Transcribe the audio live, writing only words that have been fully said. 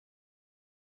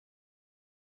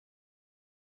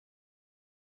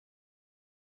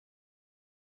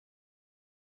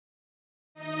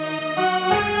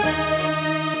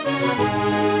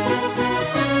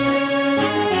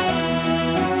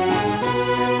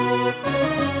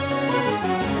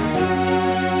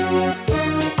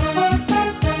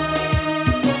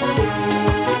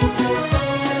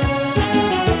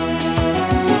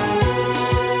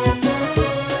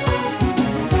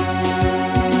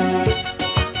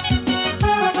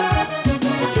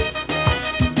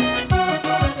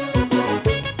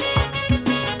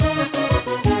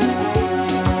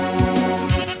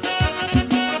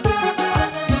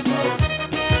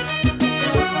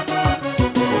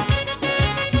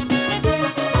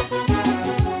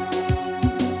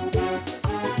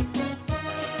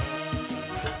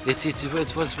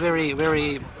It was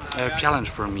very challenge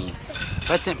for me.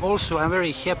 But I'm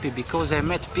very happy because I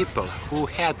met people who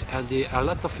had a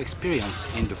lot of experience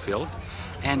in the field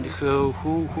and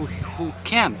who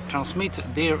can transmit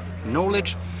their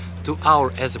knowledge to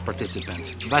our as a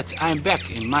participant. But I'm back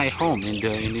in my home in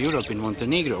Europe, in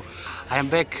Montenegro. I'm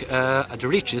back at the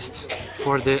richest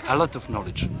for a lot of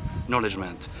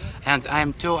knowledgement. And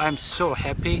I'm so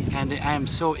happy and I'm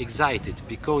so excited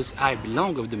because I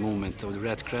belong of the movement of the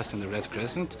Red Cross and the Red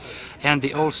Crescent, and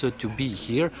also to be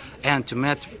here and to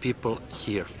meet people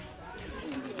here.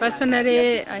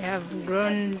 Personally, I have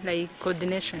grown like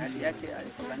coordination,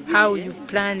 how you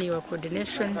plan your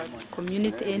coordination,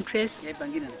 community interests,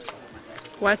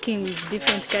 working with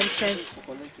different cultures,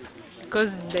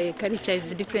 because the culture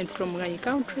is different from my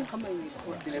country.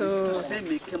 So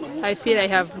I feel I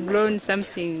have grown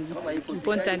something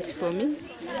important for me,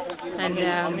 and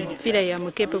I feel I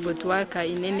am capable to work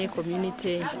in any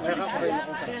community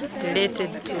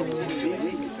related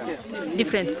to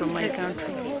different from my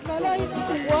country.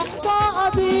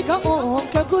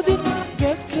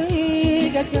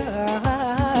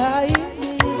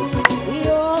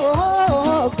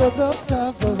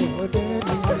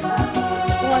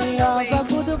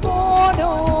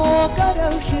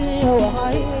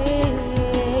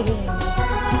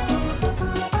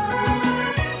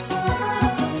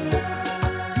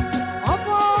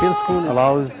 Field School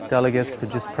allows delegates to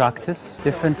just practice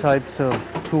different types of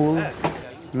tools,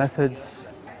 methods,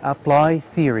 apply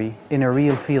theory in a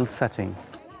real field setting.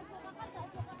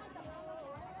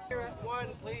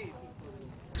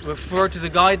 Refer to the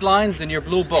guidelines in your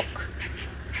blue book.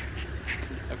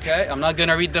 Okay, I'm not going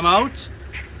to read them out,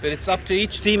 but it's up to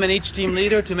each team and each team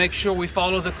leader to make sure we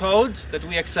follow the code that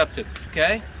we accepted.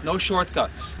 Okay, no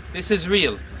shortcuts. This is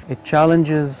real. It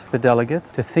challenges the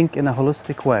delegates to think in a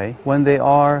holistic way when they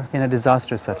are in a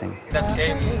disaster setting. That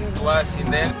came to us in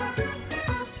there.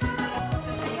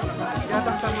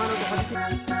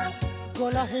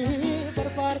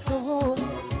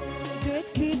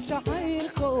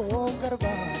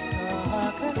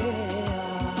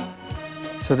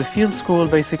 So the field school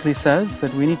basically says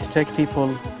that we need to take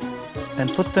people and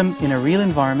put them in a real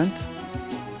environment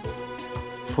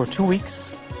for 2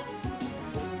 weeks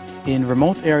in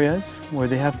remote areas where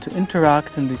they have to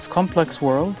interact in this complex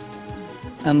world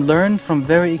and learn from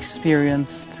very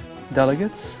experienced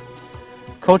delegates,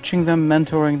 coaching them,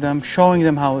 mentoring them, showing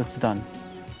them how it's done,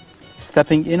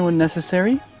 stepping in when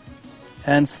necessary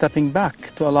and stepping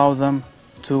back to allow them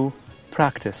to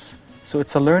practice. So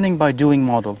it's a learning by doing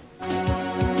model.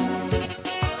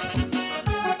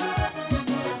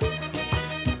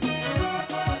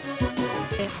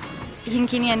 In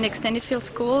Kenya and Extended Field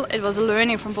School, it was a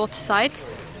learning from both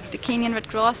sides, the Kenyan Red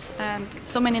Cross and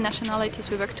so many nationalities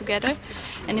we worked together.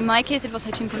 And in my case, it was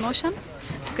Hachim Promotion.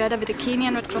 Together with the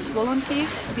Kenyan Red Cross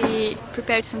volunteers, we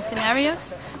prepared some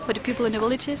scenarios for the people in the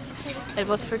villages. It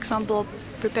was, for example,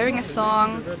 preparing a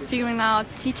song, figuring out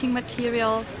teaching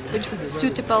material which was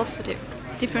suitable for the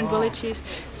different villages,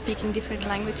 speaking different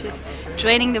languages,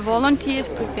 training the volunteers,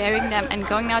 preparing them and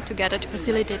going out together to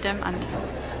facilitate them and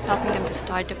helping them to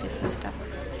start the business there.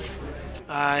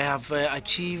 I have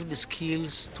achieved the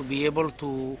skills to be able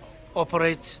to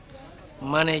operate,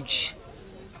 manage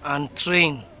and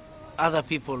train other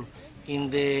people in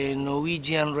the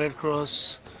Norwegian Red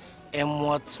Cross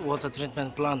MWAT water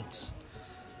treatment plant.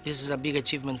 This is a big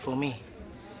achievement for me.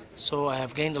 So I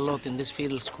have gained a lot in this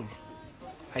field school.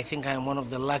 I think I am one of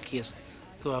the luckiest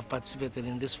to have participated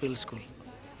in this field school.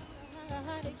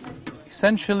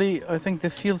 Essentially, I think the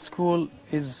field school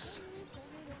is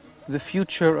the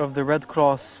future of the Red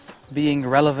Cross being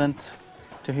relevant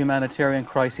to humanitarian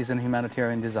crises and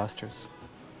humanitarian disasters.